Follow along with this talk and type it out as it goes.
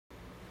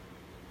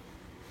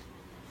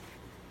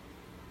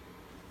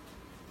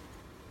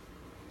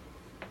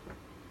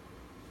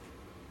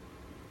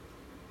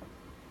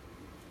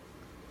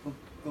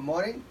Good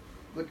morning,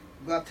 good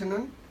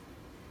afternoon.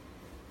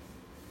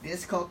 This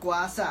is called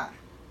Gua Sha.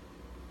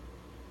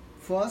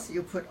 First,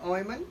 you put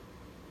ointment.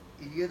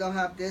 If you don't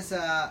have this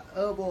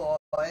herbal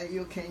oil,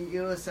 you can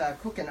use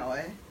cooking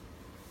oil.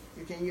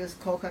 You can use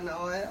coconut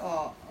oil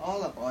or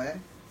olive oil.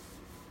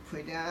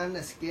 Put it on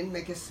the skin,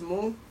 make it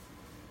smooth.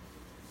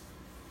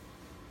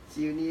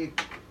 So you need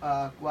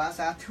a Gua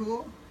Sha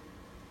tool.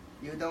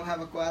 You don't have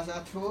a Gua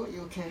Sha tool,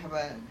 you can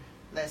have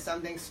like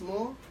something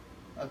smooth,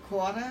 a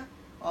quarter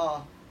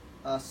or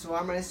a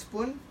swarming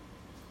spoon.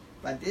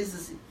 But this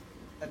is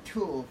a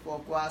tool for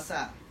Gua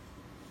Sha.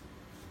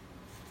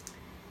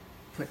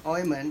 Put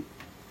ointment.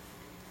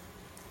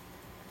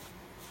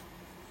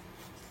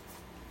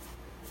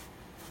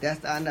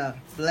 That's on the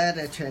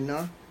bladder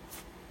channel.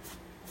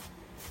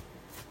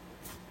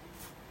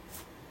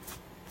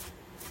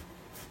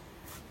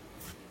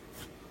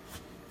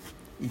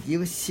 If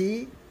you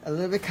see a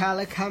little bit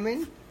color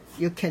coming,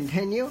 you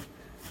continue.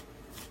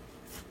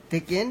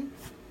 Dig in.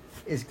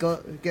 It's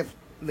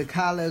the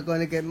color going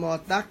to get more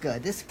darker.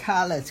 This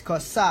color is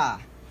called Sha.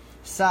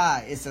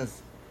 Sha is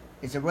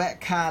a red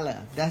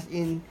color. That's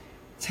in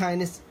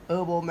Chinese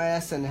herbal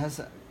medicine. Has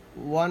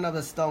one of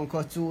the stone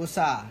called Gua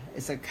Sha.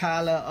 It's a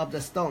color of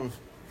the stone.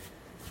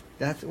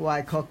 That's why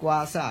it's called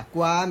Gua Sha.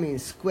 Gua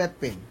means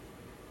scraping,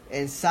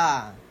 and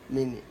Sha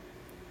means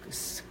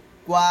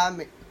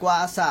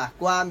Gua Sha.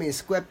 Gua means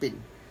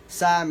scraping.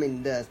 Sha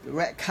means the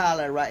red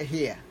color right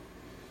here.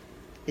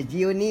 If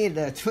you need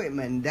the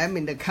treatment, that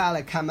means the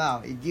color come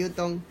out. If you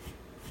don't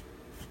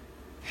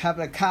have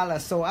the color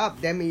show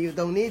up, that means you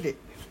don't need it.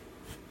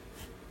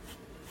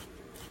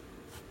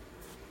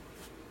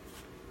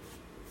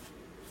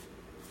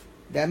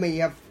 That means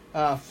you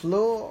have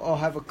flu or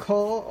have a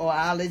cold or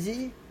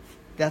allergy.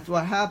 That's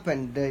what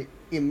happened. The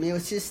immune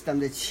system,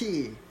 the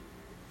qi,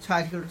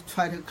 try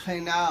to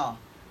clean out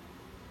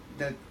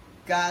the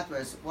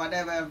garbage,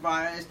 whatever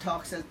virus,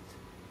 toxins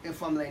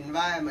from the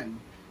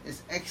environment.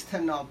 It's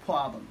external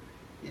problem.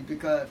 It's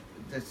because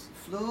the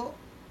flu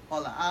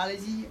or the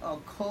allergy or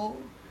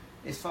cold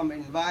is from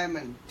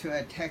environment to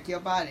attack your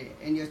body,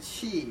 and your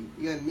qi,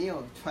 your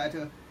immune, try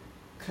to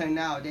clean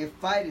out. They're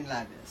fighting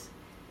like this.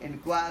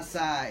 And Gua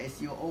Sha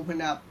is you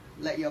open up,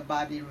 let your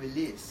body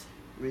release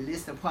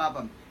the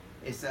problem.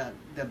 It's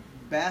the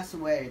best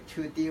way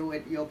to deal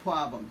with your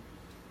problem.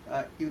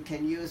 You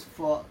can use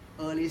for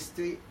early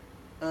stage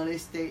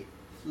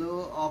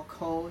flu or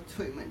cold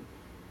treatment.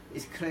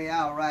 It's clear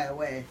out right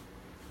away,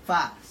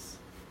 fast.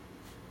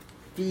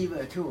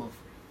 Fever too.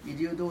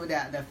 If you do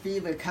that, the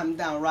fever come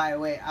down right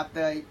away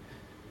after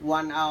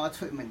 1 hour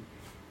treatment.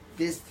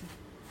 This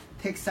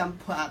takes some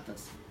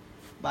practice.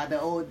 But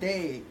the old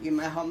day in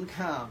my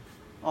hometown,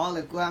 all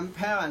the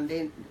grandparents,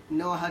 they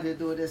know how to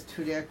do this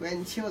to their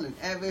grandchildren.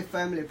 Every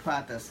family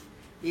practice.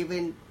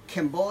 Even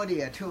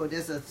Cambodia too.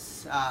 This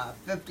is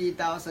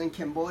 50,000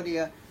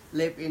 Cambodia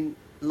live in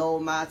Low,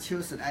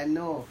 Massachusetts. I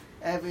know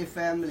every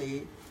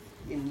family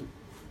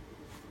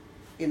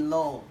in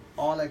Low,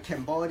 all of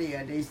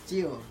Cambodia, they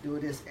still do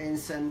this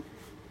ancient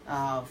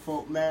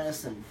folk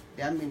medicine.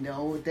 That means the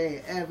old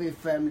day, every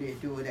family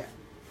do that.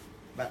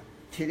 But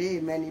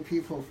today, many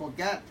people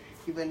forget.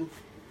 Even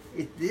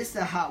if this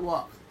is hard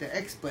work, the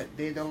expert,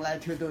 they don't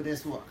like to do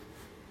this work.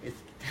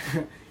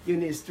 You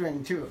need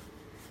strength too.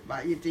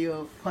 But if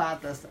you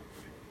practice,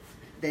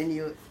 then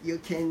you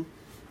can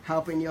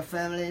help in your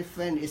family,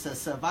 friend. It's a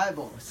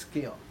survival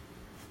skill.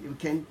 You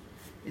can,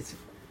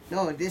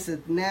 this is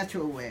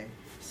natural way.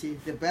 See,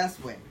 the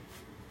best way.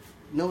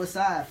 No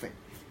side effect,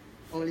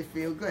 only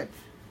feel good.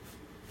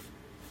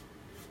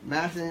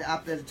 Imagine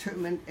after the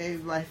treatment,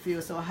 everybody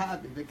feels so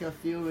happy because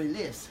feel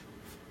release.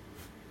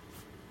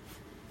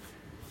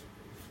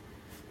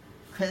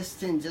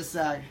 Kristen just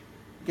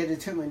get the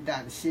treatment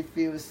done. She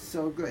feels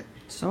so good.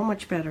 So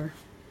much better.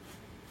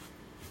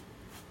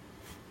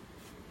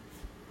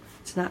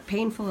 It's not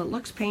painful. It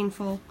looks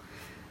painful.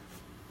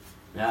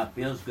 Yeah, it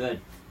feels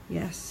good.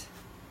 Yes.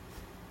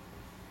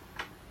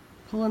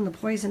 Pulling the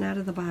poison out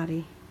of the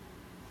body.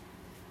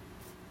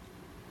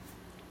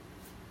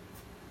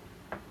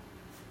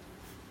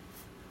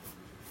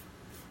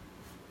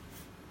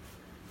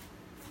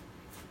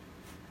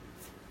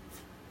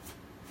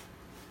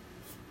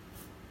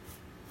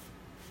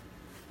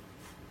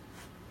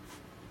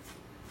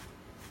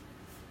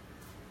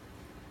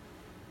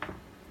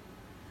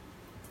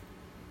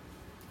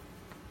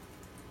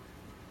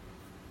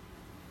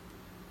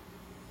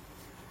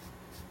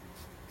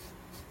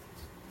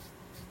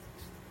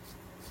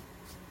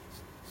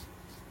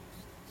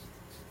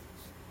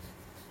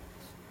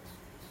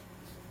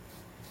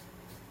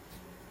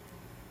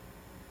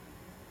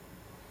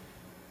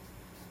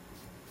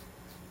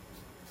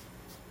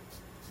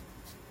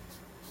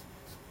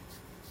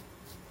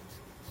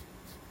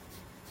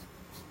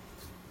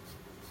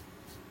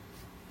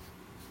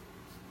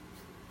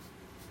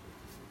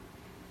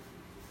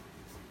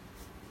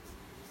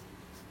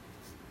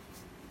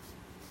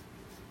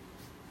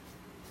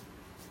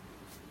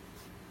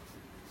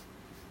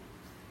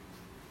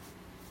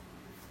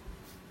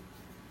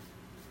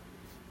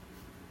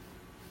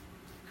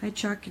 Hi,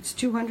 Chuck. It's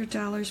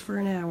 $200 for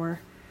an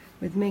hour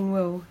with Ming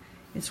Wu.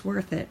 It's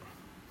worth it.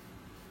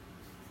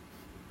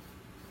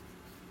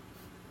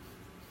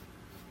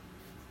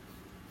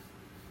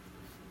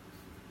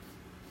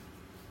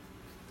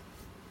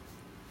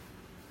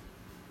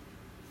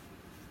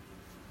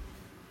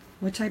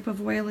 What type of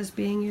oil is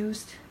being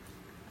used?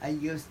 I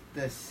use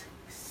this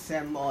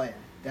same oil.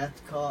 That's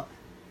called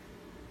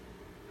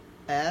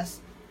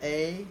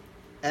SIANG,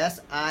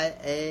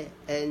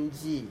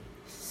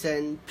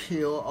 Sand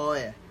Pure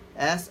Oil.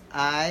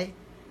 SIANG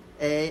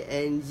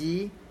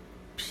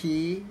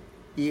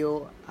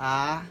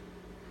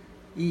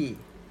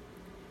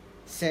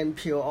Sand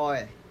Pure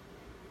Oil.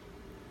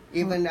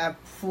 Even at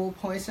food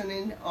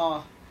poisoning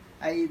or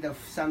I eat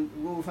some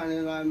wolf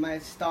on my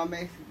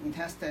stomach,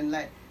 intestine,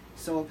 like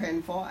so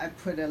painful, I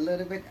put a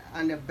little bit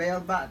on the bell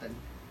button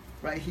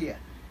right here.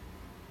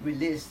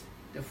 Release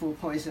the food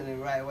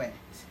poisoning right away.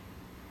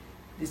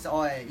 This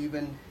oil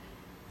even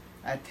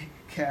I take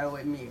care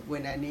with me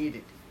when I need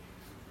it.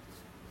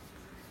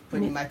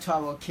 Put in my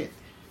travel kit.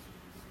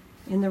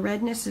 And the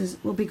redness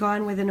will be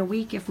gone within a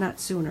week, if not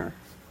sooner.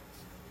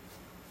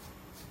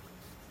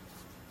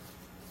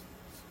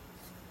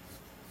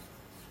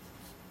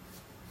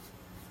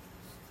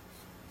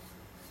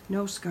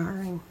 No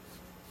scarring.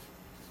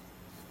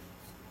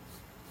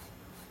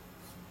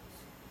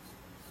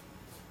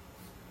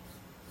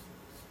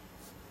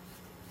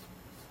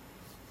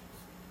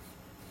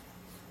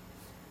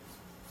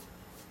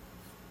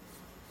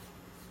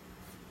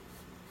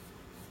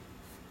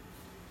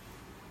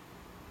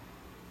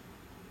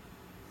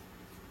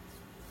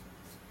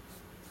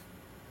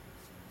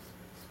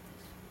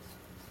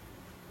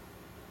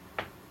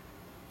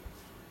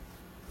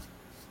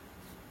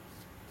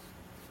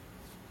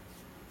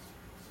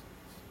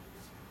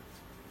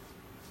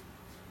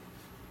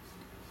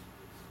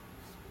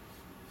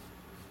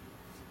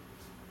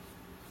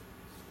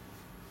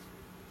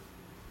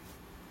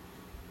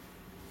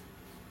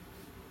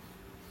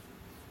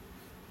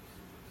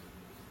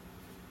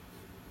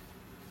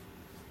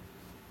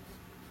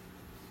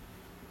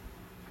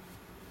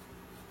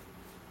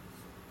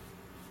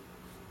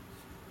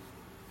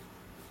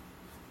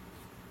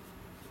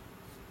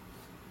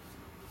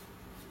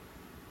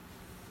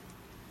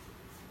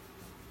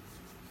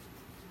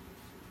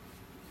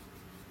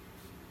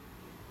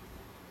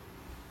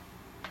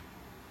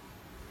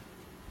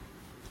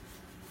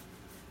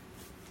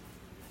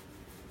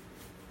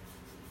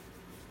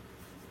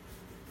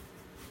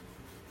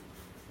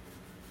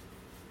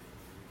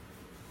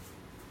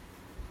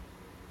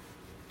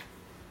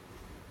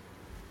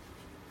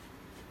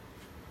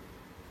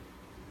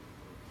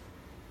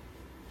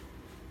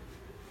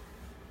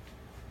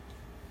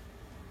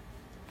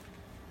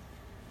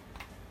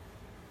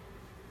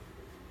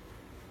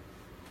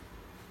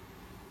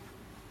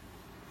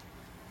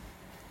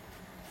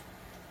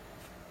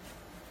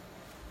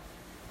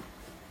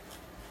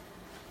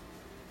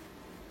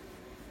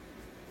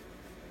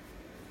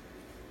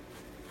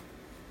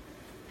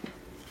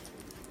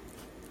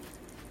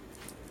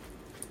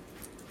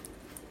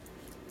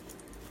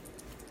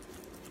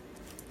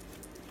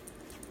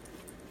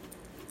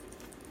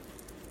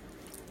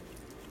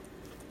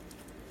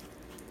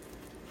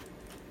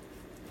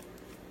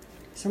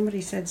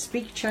 Somebody said,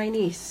 speak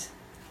Chinese.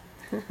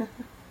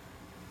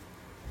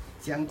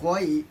 讲国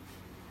语，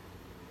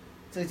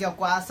这叫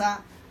刮痧。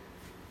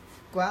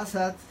刮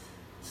痧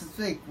是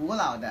最古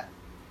老的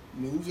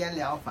民间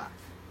疗法，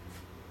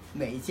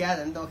每家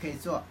人都可以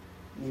做。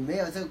你没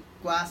有这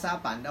刮痧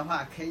板的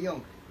话，可以用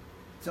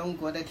中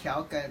国的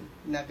条根，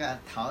那个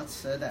陶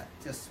瓷的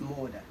就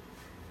smooth 的，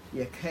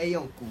也可以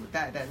用古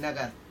代的那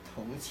个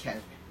铜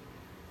钱。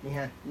你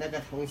看那个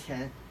铜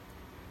钱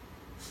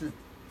是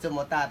这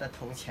么大的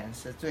铜钱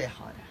是最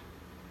好的。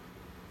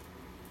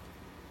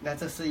那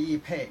这是玉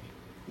佩，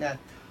那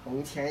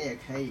铜钱也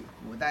可以，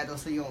古代都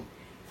是用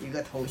一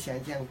个铜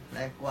钱这样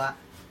来刮。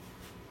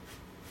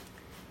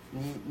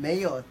你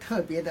没有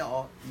特别的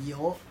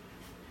油，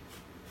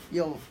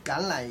用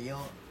橄榄油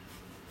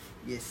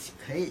也是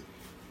可以。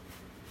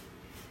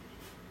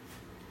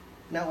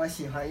那我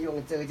喜欢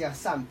用这个叫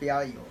上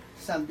标油，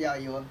上标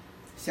油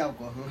效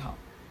果很好，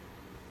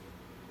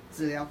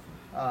治疗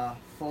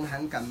风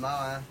寒感冒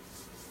啊，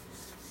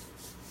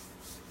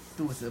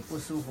肚子不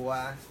舒服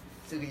啊，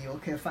这个油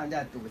可以放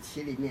在肚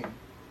脐里面。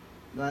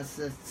那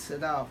是吃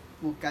到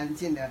不干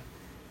净的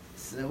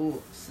食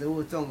物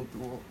中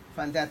毒，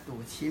放在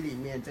肚脐里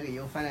面，这个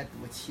油放在肚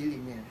脐里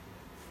面，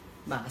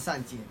马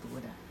上解毒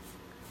的。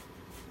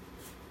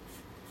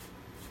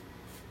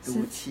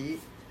肚脐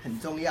很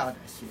重要的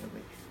穴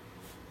位。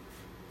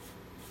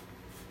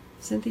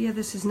Cynthia,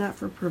 this is not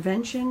for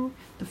prevention.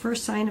 The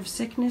first sign of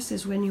sickness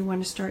is when you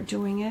want to start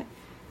doing it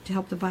to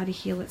help the body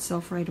heal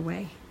itself right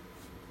away.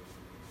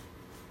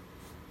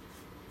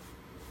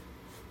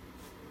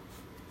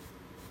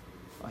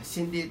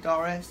 Cindy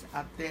Doris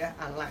up there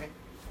online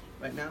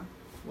right now.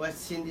 What's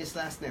Cindy's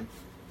last name?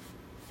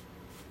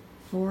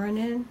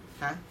 Laurenin.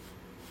 Huh?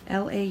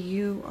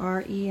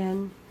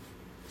 Laurencin.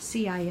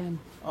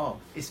 Oh,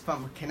 it's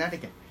from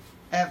Connecticut.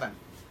 Evan,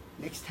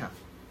 next time.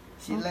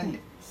 She Okay. learned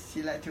it.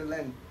 She like to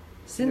learn.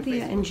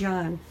 Cynthia and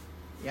John.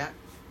 Yeah.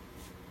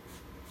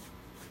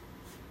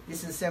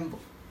 This is simple.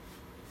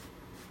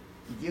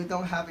 If you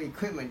don't have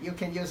equipment, you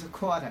can use a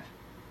quarter.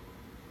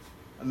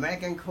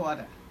 American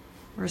quarter.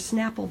 Or a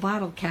Snapple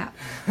bottle cap.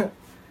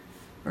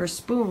 Or a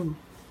spoon.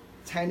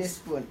 Chinese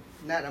spoon,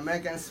 not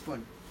American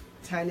spoon.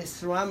 Chinese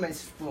ceramic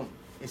spoon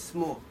is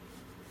smooth.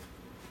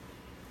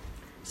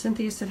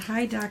 Cynthia said,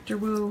 "Hi, Dr.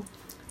 Wu."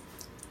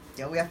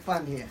 Yeah, we have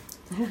fun here.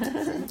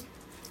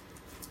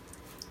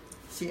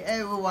 See,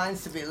 everyone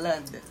wants to be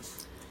learned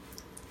this.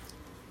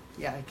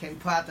 Yeah, I can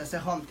practice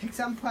at home. Take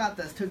some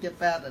practice to get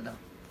better though.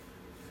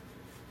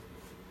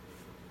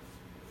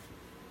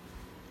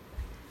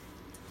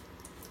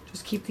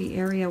 Just keep the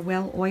area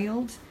well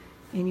oiled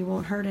and you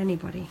won't hurt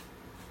anybody.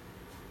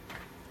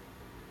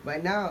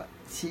 Right now,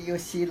 you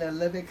see the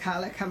little bit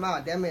color come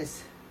out. That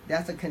means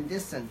that's a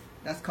condition.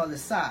 That's called the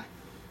Sha.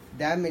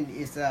 That means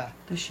it's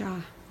The Sha.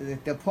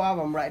 the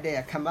problem right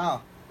there come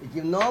out. If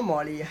you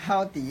normally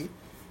healthy,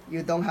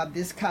 you don't have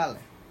this color.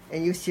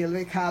 And you see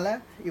the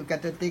color, you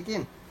got to dig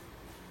in.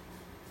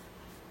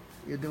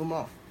 You do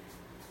more.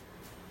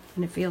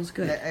 And it feels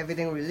good. Let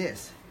everything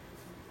release.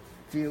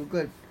 Feel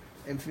good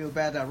and feel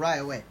better right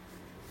away.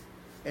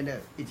 And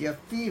if you have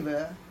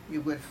fever,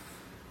 you would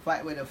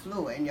fight with the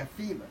flu and your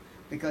fever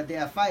because they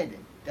are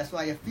fighting. That's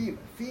why you fever.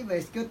 Fever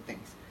is good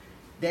things.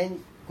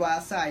 Then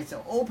Gua Sha is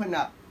open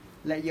up,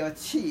 let your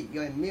chi,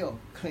 your immune,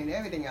 clean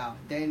everything out.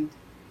 Then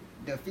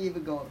the fever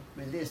go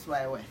release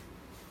right away.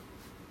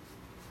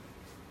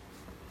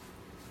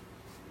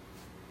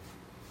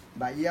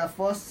 But your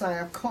first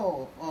sign of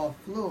cold or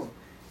flu,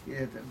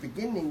 at the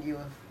beginning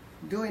you're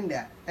doing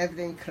that,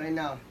 everything clean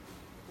out.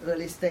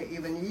 Early stage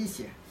even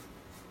easier.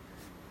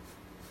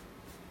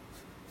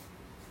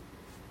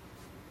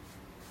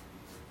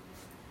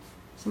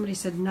 Somebody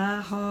said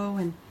Naho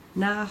and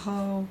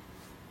Naho,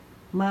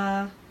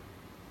 Ma.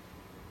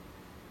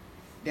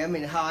 That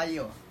means how are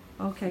you?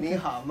 Okay, Ni good.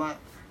 hao ma.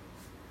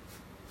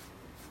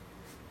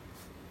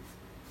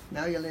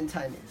 Now you learn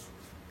Chinese.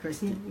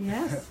 Christine.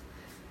 Yes.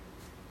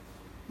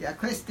 Yeah,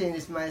 Christine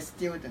is my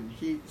student.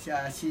 She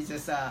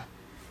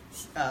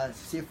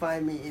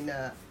find me in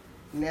a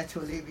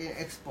Natural Living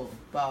Expo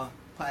about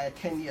probably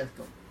 10 years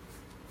ago.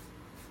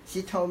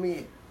 She told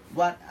me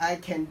what I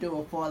can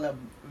do for the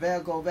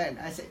Virgo band.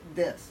 I said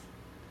this.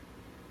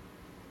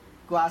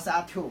 Gua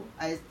Sha 2.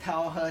 I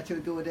tell her to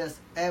do this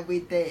every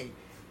day,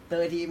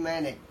 30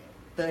 minutes,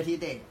 30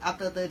 days.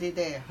 After 30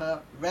 days,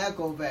 her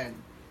Virgo band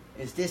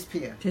is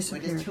disappeared.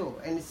 Disappeared. Which is true.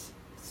 And it's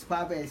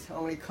probably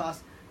only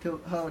cost to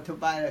her to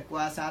buy the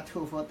Gua Sha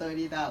 2 for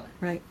 $30.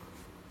 Right.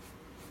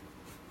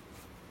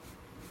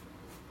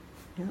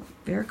 Yeah.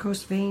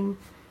 Varicose vein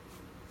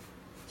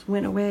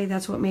went away.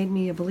 That's what made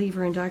me a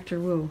believer in Dr.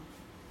 Wu.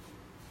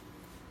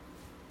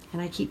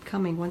 And I keep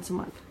coming once a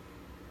month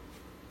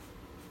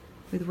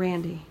with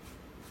Randy.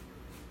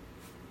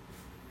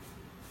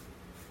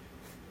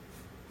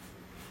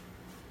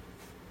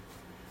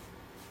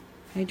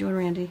 How you doing,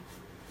 Randy?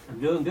 I'm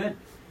doing good.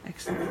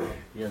 Excellent.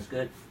 Feels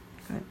good.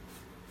 Good.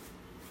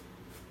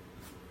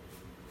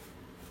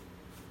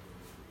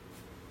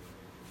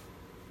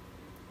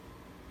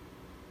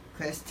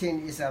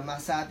 Christine is a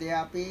massage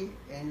therapy,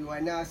 and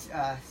right now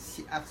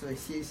she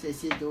says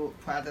she do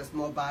practice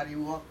more body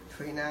work,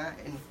 trainer,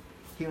 and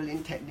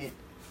healing technique,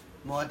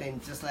 more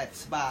than just like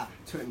spa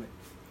treatment.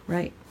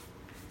 Right.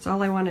 It's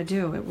all I want to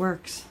do. It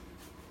works.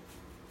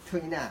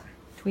 Trainer,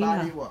 Trainer.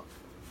 body work.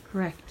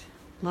 Correct.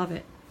 Love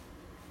it.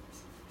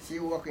 She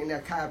work in a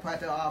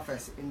chiropractor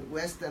office in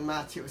Western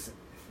Massachusetts.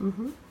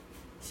 Mm-hmm.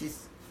 She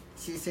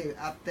said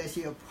after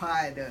she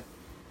applied the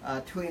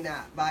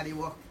trainer body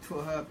work to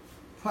her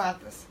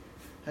practice,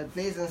 her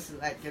business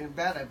is like getting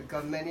better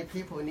because many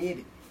people need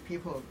it.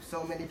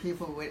 So many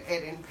people with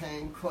aching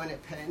pain,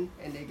 chronic pain,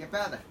 and they get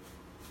better.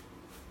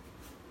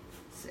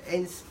 So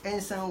in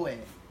some way,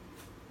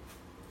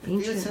 the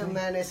Ancient future way.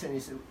 medicine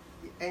is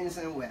in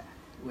some way,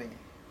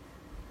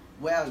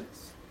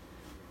 wellness,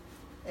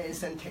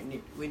 ancient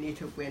technique. We need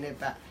to bring it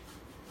back.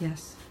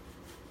 Yes.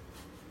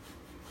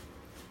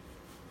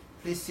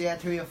 Please share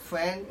to your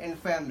friend and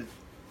family.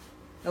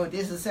 No,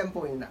 this is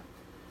simple enough.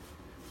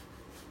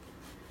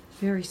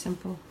 Very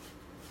simple.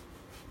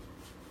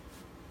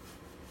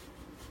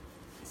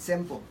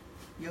 Simple.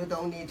 You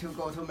don't need to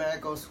go to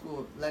medical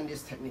school, learn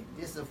this technique.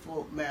 This is a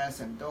full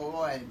medicine. Don't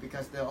worry,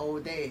 because the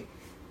old day,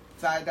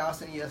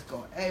 5,000 years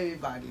ago,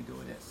 everybody do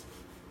this.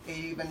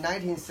 Even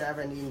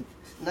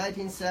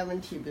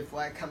 1970,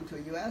 before I come to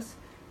US,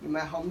 in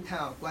my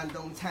hometown,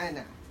 Guangdong,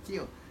 China,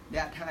 still,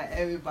 that time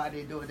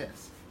everybody do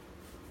this.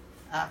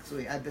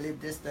 Actually, I believe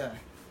this is the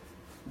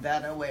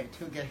better way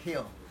to get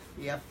healed.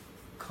 You have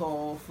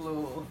cold,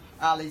 flu,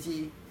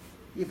 allergy,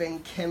 even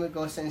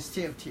chemical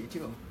sensitivity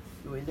too.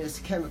 You release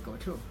chemical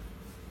too.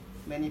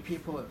 Many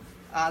people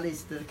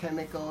allergic to the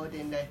chemical,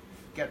 then they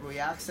get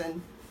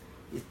reaction.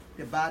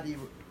 The body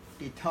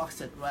detox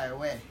it right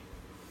away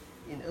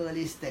in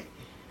early stage.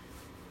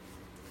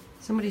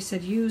 Somebody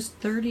said use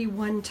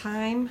 31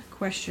 time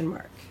question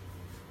mark.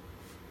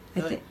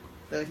 I think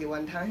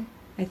 31 times?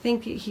 I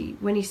think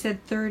when he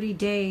said 30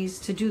 days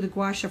to do the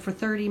Gua Sha for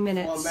 30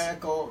 minutes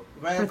for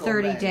for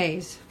 30 vein.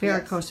 days,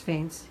 varicose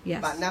veins.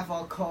 Yes. But not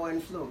for cold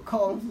and flu.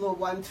 Cold and flu,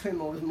 one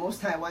treatment,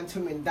 most time one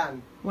treatment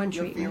done. One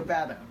You feel treatment.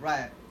 better,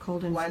 right?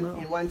 Cold and flu.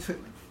 In one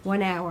treatment.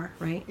 1 hour,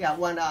 right? Yeah,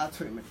 1 hour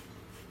treatment.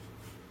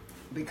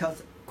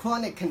 Because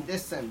chronic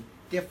condition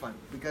different.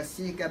 Because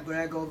she got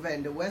varicose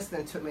vein, the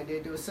Western treatment they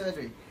do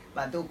surgery,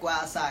 but do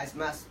Gua Sha is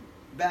much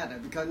better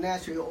because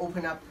naturally you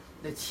open up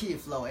the chi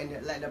flow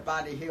and let the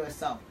body heal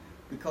itself.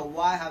 Because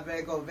why have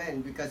varicose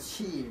vein? Because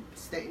chi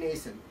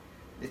stagnation,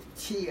 the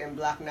chi and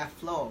block not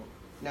flow,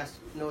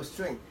 no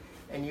strength,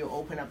 and you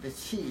open up the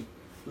chi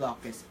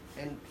blockage,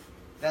 and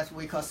that's what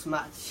we call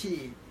smart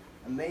chi.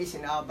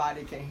 Amazing, our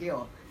body can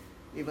heal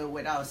even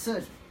without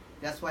surgery.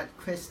 That's what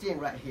Christine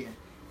right here.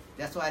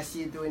 That's why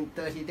she doing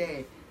 30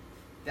 days.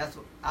 That's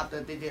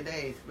after 30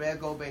 days,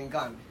 varicose vein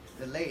gone.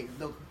 The leg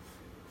look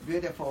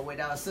beautiful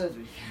without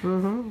surgery.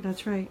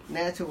 That's right.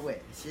 Natural way.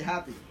 She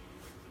happy.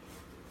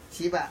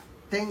 But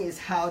thing is,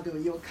 how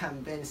do you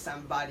convince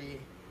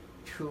somebody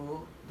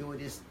to do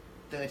this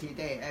 30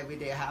 days every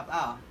day half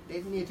hour?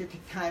 They need to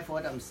take time for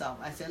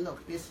themselves. I said,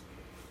 look, this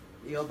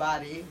your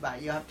body,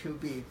 but you have to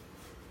be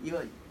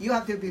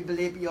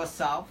believe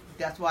yourself.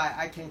 That's why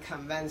I can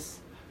convince,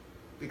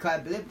 because I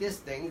believe this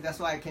thing. That's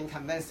why I can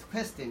convince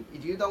Christian.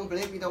 If you don't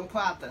believe, you don't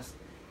practice.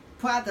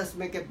 Practice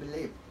make it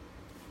believe.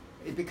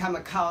 It become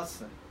a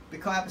culture.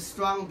 Because I have a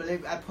strong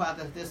belief, I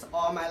practice this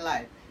all my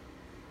life.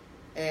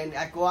 And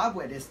I grew up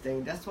with this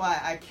thing. That's why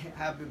I can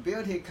have the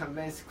ability to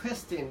convince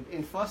Christine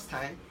in first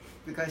time,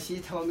 because she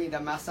told me the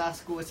massage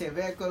school said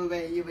varicose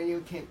vein, even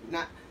you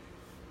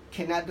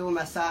cannot do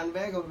massage on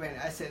varicose vein.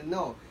 I said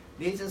no.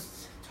 They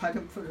just try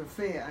to put a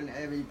fear on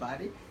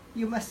everybody.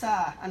 You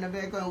massage on the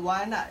varicose vein,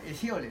 why not?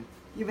 It's healing.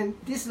 Even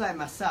this like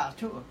massage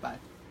too. But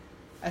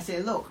I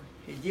said, look,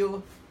 if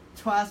you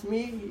trust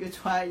me, you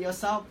try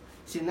yourself.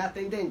 It's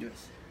nothing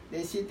dangerous.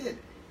 Then she did.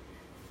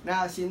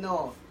 Now she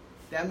know.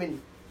 That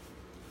means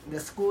the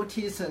school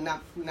teacher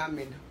not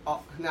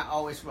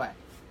always right.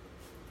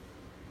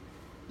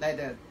 Like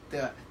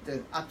the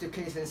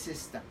education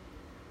system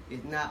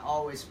is not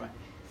always right.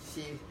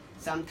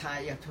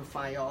 Sometimes you have to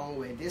find your own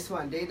way. This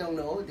one they don't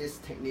know this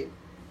technique.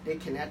 They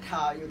cannot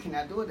tell you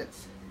cannot do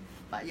this.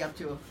 But you have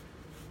to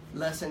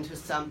listen to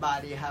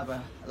somebody have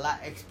a lot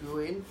of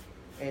experience,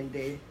 and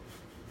they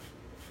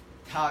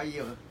tell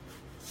you,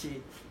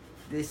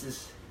 this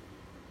is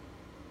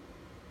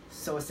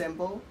so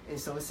simple and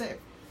so safe.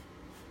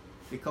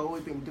 Because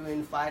we've been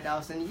doing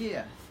 5,000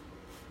 years,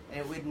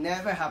 and we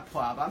never have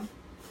problem.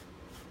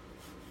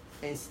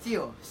 And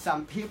still,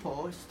 some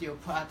people still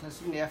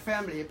practice in their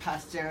family,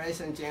 past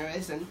generation,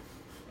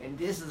 and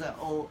this is an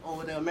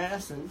older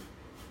medicine.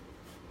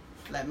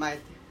 Like my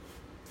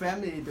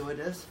family do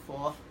this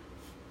for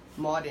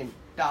more than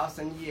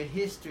 1,000-year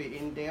history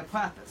in their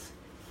practice.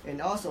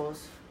 And also,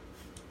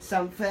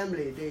 some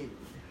family,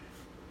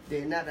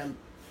 they're not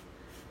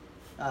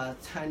a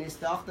Chinese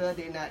doctor,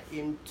 they're not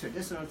in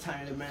traditional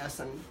Chinese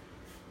medicine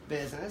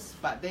business,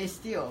 but they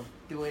still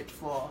do it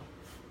for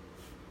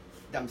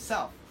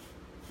themselves.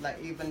 Like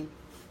even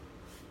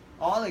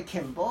all of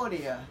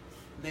Cambodia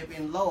live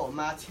in Lowell,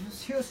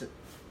 Massachusetts.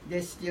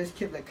 They still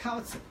keep the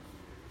culture.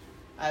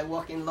 I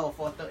work in Lowell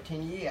for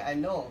 13 years. I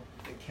know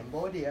the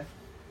Cambodia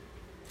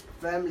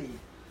family,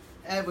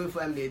 every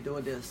family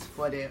do this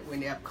for when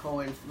they have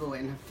cold and flu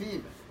and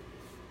fever.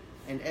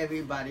 And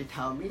everybody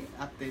tell me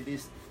after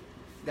this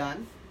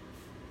done,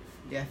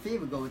 their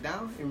fever go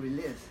down and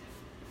release.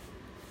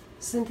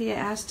 Cynthia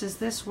asked, does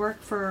this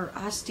work for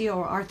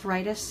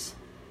osteoarthritis?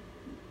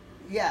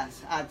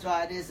 Yes,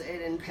 arthritis,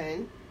 ache and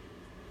pain.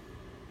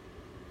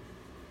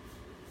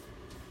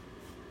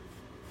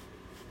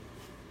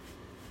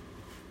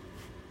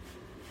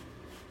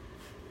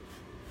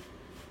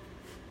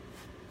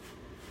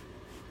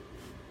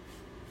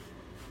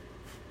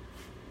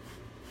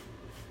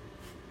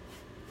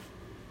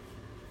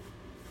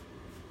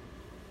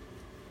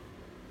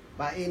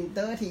 But in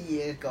 30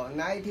 years ago,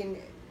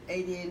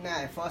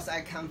 1989, first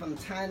I come from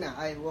China,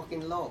 I work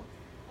in law.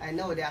 I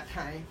know that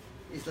time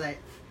it's like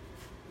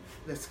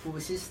the school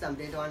system,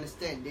 they don't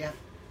understand.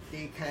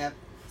 They can have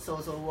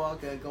social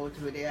worker go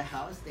to their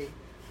house, they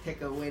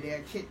take away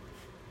their kid.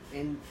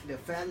 And the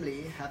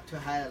family have to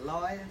hire a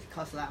lawyer, it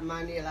costs a lot of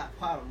money, a lot of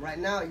problem. Right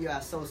now you are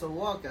a social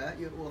worker,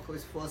 you work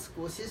for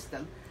school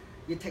system,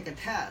 you take a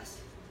test.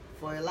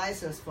 For a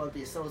license for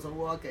be social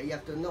worker, you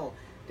have to know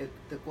the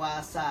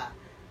Gua Sha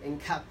and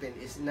cupping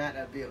is not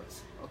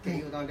abuse. Okay,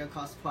 you don't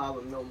cause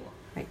problem no more.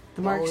 Right.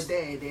 The whole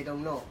day they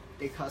don't know,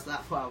 they cause a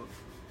lot of problem.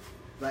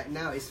 Right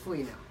now it's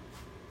free now,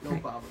 no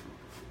problem.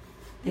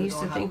 They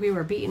used to think we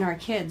were beating our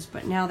kids,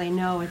 but now they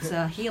know it's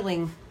a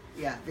healing.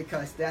 Yeah,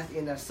 because that's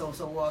in a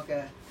social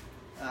worker,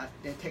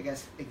 they take an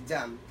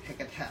exam,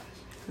 take a test.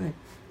 Good.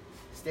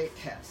 State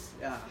test.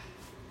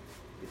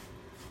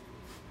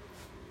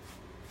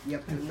 You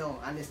have to know,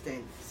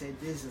 understand, say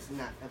this is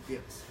not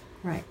abuse.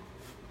 Right.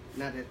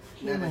 Not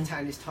a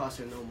Chinese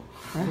torture no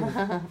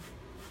more.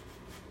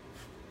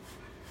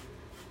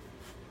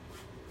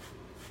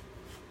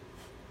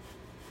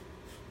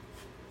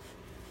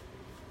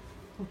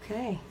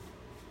 Okay.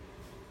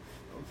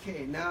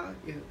 Okay, now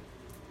you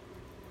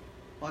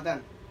all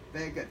done.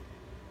 Very good.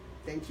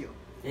 Thank you.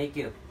 Thank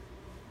you.